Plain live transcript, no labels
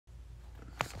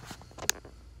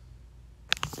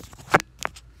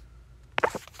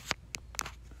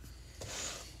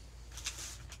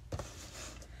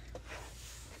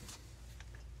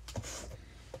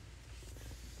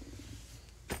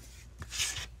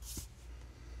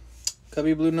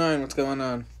Cubby Blue 9, what's going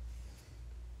on?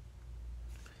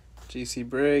 GC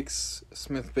Breaks,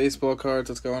 Smith Baseball Cards,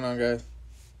 what's going on, guys?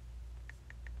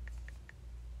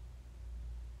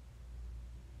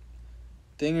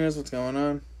 Dingers, what's going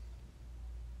on?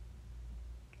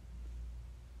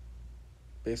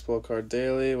 Baseball Card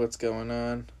Daily, what's going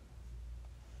on?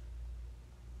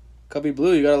 Cubby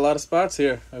Blue, you got a lot of spots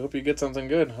here. I hope you get something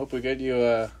good. I hope we get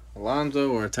you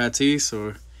Alonso or a Tatis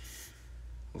or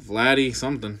a Vladdy,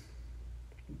 something.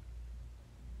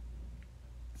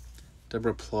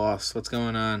 Deborah Ploss, what's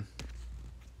going on?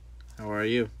 How are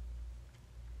you?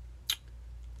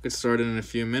 Get started in a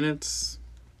few minutes.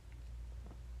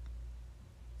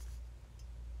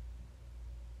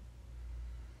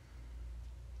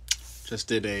 Just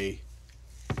did a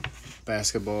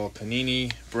basketball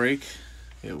panini break.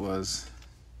 It was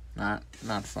not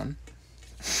fun.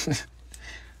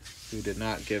 We did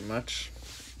not get much.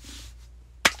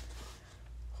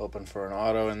 Hoping for an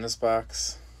auto in this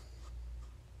box.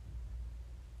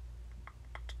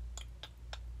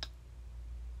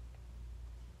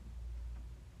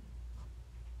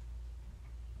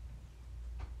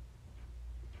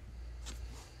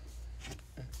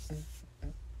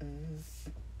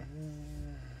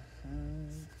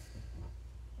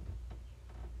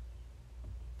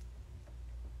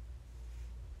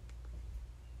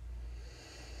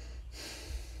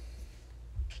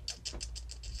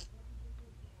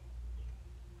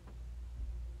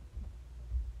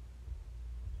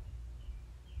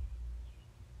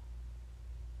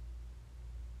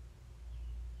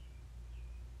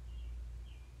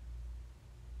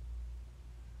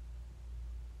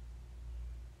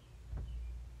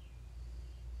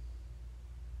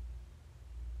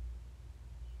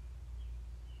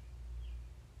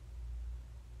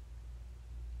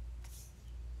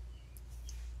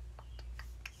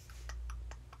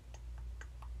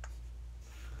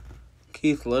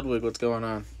 Keith Ludwig, what's going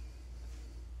on?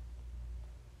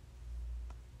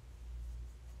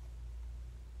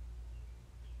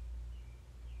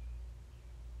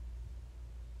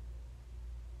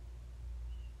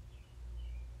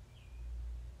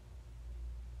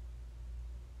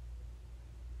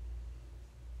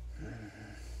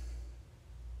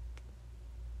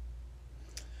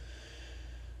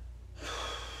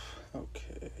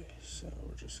 Okay, so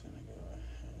we're just going to go ahead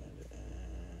and...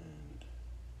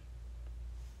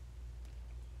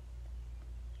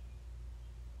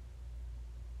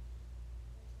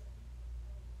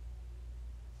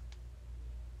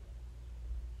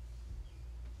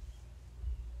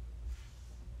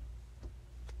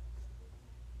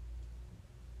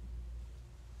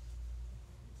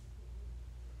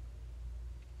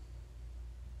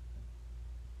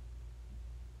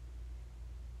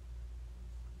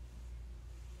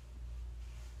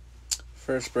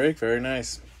 First break, very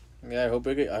nice. Yeah, I hope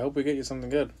we get you something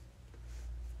good.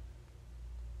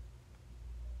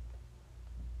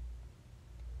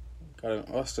 Got an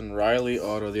Austin Riley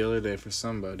auto the other day for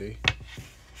somebody.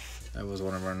 That was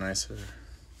one of our nicer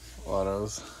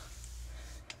autos.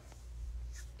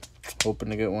 Hoping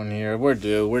to get one here. We're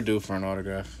due for an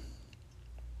autograph.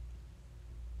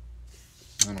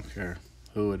 I don't care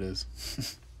who it is.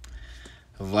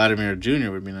 A Vladimir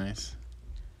Jr. would be nice.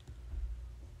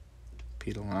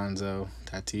 Pete Alonso,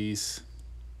 Tatis.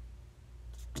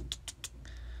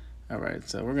 All right,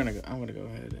 so I'm gonna go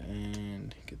ahead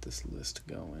and get this list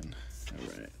going.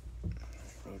 All right,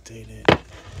 rotate it.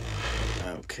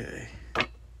 Okay.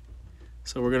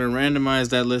 So we're gonna randomize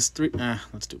that list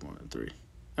let's do more than 3.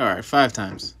 All right, 5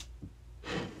 times.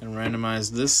 And randomize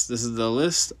this. This is the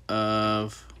list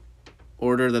of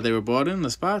order that they were bought in, the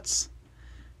spots.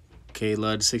 K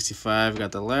Lud 65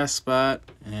 got the last spot,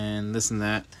 and this and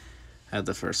that at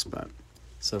the first spot.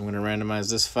 So I'm going to randomize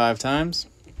this 5 times.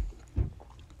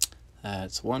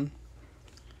 That's 1,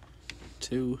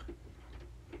 2,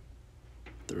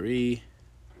 3,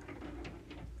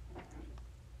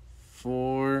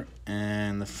 4,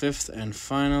 and the 5th and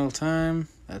final time.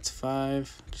 That's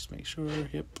 5. Just make sure.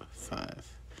 Yep, 5.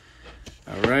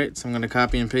 All right, so I'm going to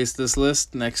copy and paste this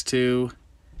list next to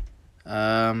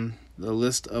the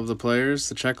list of the players,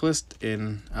 the checklist,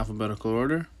 in alphabetical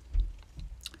order.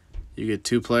 You get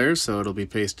 2 players, so it'll be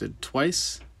pasted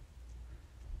twice.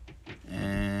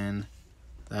 And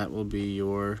that will be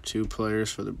your 2 players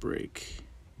for the break.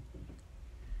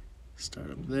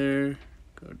 Start up there,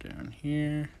 go down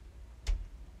here,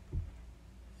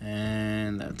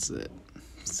 and that's it.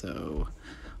 So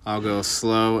I'll go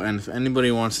slow, and if anybody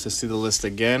wants to see the list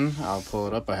again, I'll pull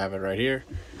it up. I have it right here.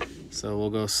 So we'll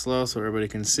go slow so everybody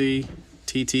can see.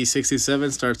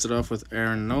 TT67 starts it off with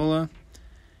Aaron Nola.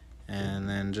 And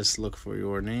then just look for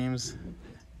your names.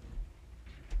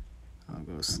 I'll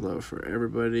go slow for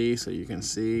everybody so you can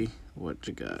see what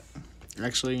you got.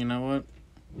 Actually, you know what?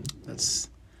 That's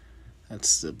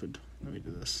stupid. Let me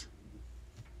do this.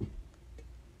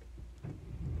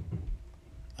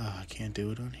 Oh, I can't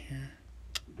do it on here.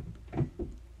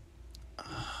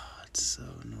 Oh, it's so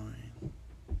annoying.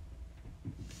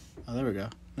 Oh, there we go.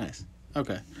 Nice.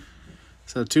 Okay.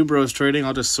 So 2 bros trading.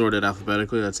 I'll just sort it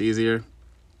alphabetically. That's easier.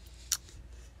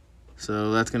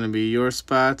 So that's going to be your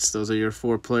spots. Those are your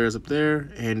 4 players up there.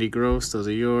 Andy Gross, those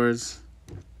are yours.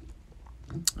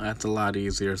 That's a lot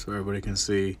easier so everybody can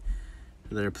see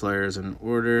their players in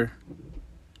order.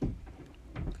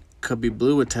 Cubby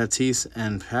Blue with Tatis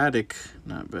and Paddock.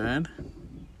 Not bad.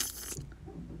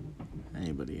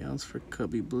 Anybody else for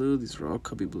Cubby Blue? These are all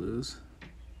Cubby Blues.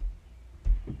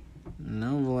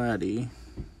 No Vladdy.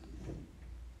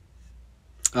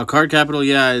 Oh, Card Capital,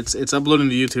 yeah, it's uploading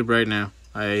to YouTube right now.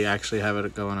 I actually have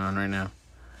it going on right now.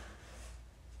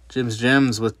 Jim's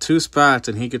Gems with 2 spots,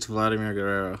 and he gets Vladimir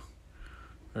Guerrero.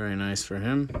 Very nice for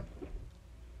him.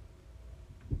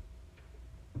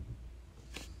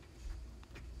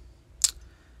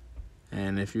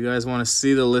 And if you guys want to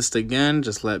see the list again,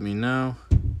 just let me know.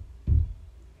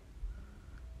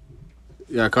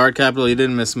 Yeah, Card Capital, you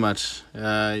didn't miss much.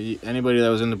 Anybody that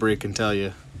was in the break can tell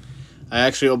you. I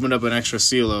actually opened up an extra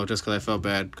CeeLo just because I felt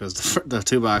bad because the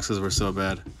 2 boxes were so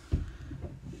bad.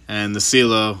 And the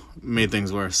CeeLo made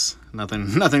things worse.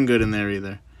 Nothing good in there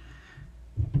either.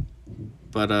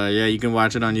 But yeah, you can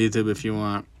watch it on YouTube if you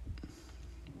want.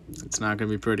 It's not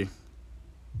going to be pretty.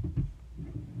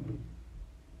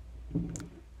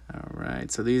 Alright,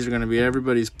 so these are going to be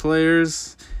everybody's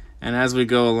players. And as we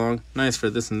go along, nice for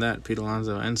this and that, Pete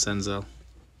Alonso and Senzel.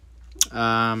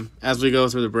 As we go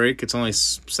through the break, it's only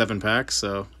 7 packs,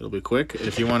 so it'll be quick.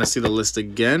 If you want to see the list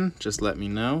again, just let me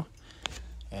know,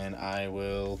 and I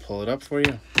will pull it up for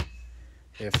you.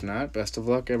 If not, best of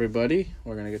luck, everybody.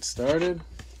 We're going to get started.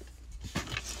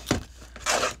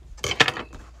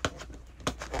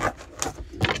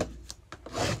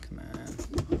 Come on.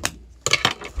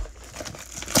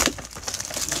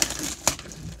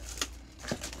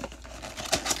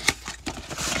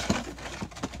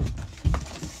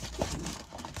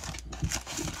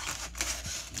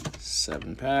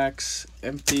 Seven packs,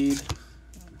 emptied.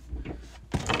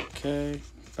 Okay,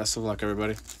 best of luck,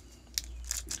 everybody.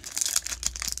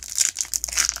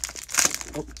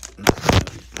 Oh.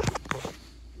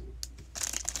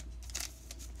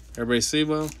 Everybody see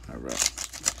well? All right.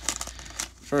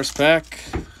 First pack,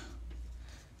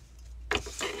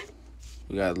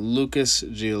 we got Lucas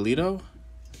Giolito,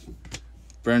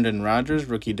 Brendan Rodgers,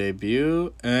 rookie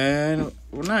debut, and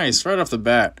nice, right off the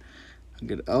bat.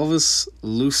 Get Elvis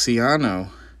Luciano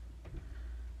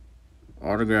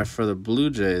autograph for the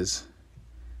Blue Jays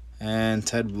and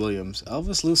Ted Williams.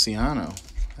 Elvis Luciano,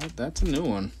 that's a new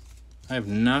one. I have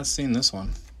not seen this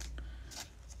one.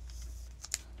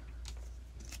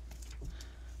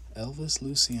 Elvis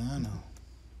Luciano.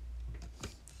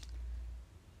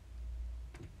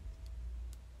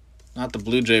 Not the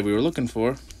Blue Jay we were looking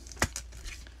for.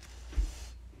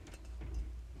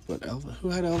 But Elvis, who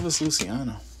had Elvis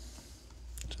Luciano?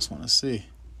 Just want to see.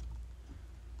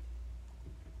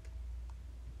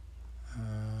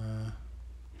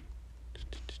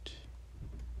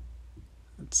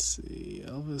 Let's see.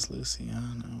 Elvis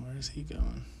Luciano. Where's he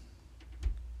going?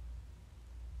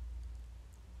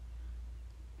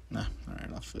 Nah. All right.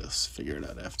 I'll figure it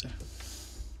out after.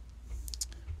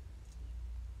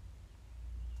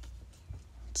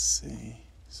 Let's see.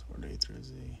 Sort A through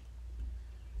Z.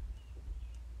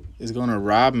 Is going to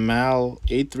Rob Mal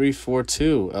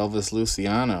 8342 Elvis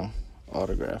Luciano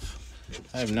autograph.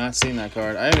 I have not seen that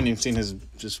card. I haven't even seen his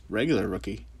just regular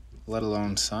rookie, let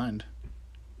alone signed.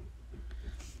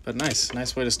 But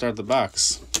nice way to start the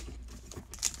box.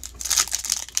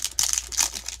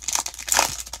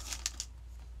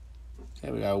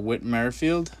 Okay, we got Whit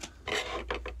Merrifield,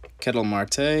 Ketel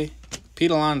Marte,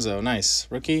 Pete Alonso, nice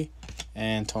rookie,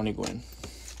 and Tony Gwynn.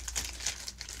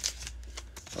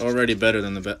 Already better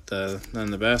than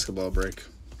the basketball break.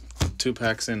 2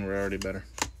 packs in, we're already better.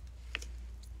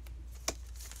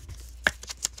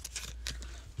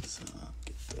 So I'll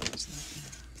get those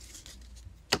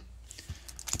there.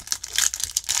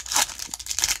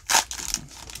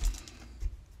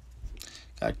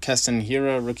 Got Keston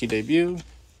Hiura, rookie debut.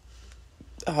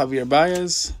 Javier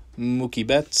Baez, Mookie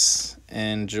Betts,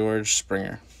 and George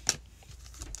Springer.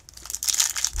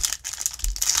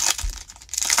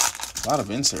 A lot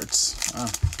of inserts. Wow.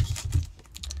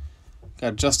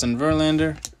 Got Justin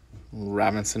Verlander,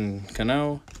 Robinson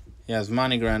Cano,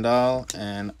 Yasmani Grandal,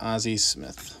 and Ozzie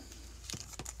Smith.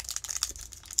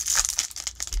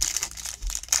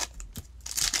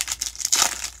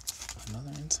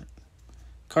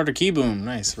 Carter Kieboom,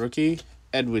 nice rookie.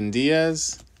 Edwin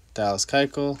Diaz, Dallas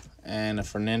Keuchel, and a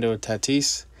Fernando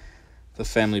Tatis, the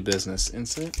family business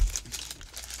insert.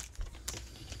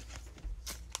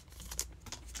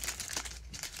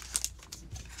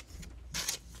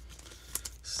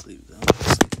 Sleeve them.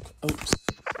 Oops,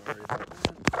 sorry about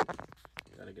that.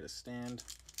 Gotta get a stand.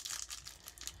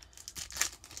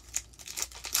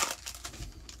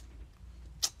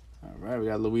 All right, we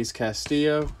got Luis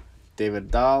Castillo,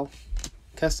 David Dahl,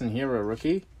 Keston Hiura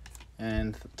rookie,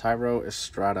 and Thairo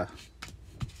Estrada.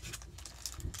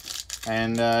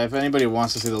 And if anybody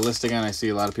wants to see the list again, I see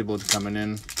a lot of people coming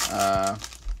in. Yeah,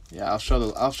 I'll show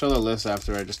the list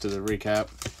after I just do the recap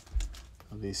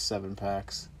of these 7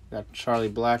 packs. Got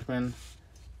Charlie Blackmon,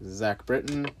 Zach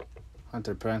Britton,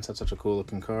 Hunter Pence. That's such a cool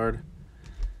looking card,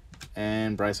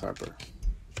 and Bryce Harper.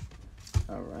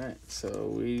 All right, so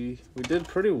we did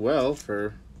pretty well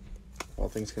for all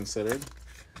things considered.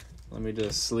 Let me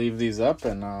just sleeve these up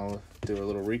and I'll do a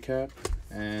little recap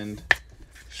and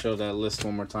show that list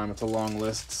one more time. It's a long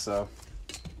list, so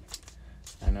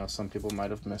I know some people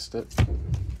might have missed it.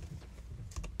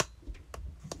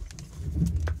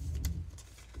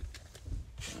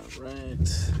 All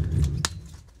right.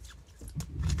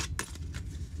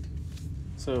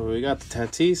 So we got the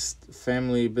Tatis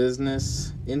family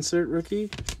business insert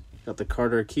rookie. Got the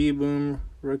Carter Kieboom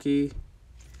rookie.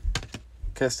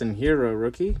 Keston Hiura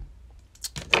rookie.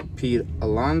 Pete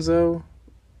Alonso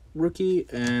rookie,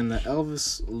 and the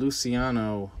Elvis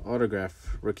Luciano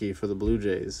autograph rookie for the Blue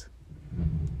Jays.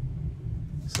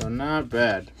 So not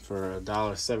bad for a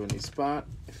 $1.70 spot.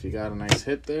 If you got a nice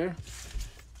hit there,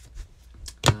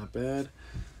 not bad.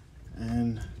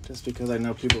 And just because I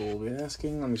know people will be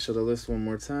asking, let me show the list one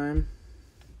more time.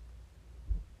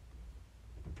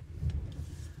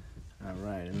 All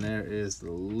right, and there is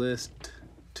the list.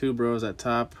 2 bros at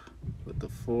top with the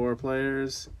 4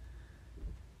 players.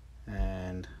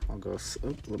 And I'll go,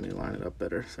 let me line it up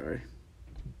better, sorry.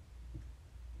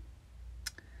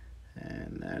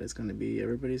 And that is going to be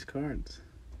everybody's cards.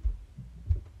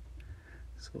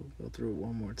 So we'll go through it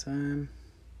one more time.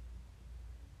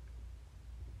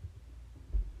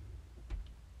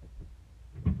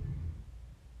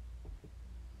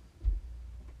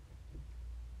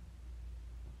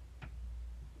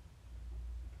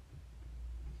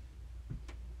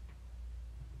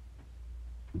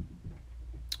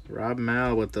 Rob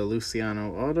Mal with the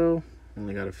Luciano auto.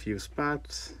 Only got a few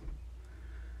spots.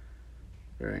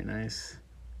 Very nice.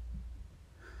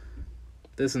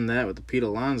 This and that with the Pete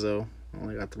Alonso.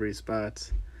 Only got 3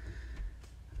 spots.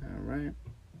 All right.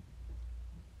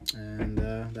 And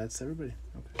that's everybody.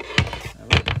 Okay. All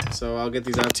right. So I'll get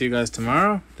these out to you guys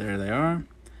tomorrow. There they are.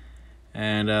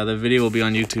 And the video will be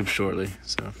on YouTube shortly.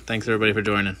 So thanks everybody for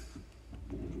joining.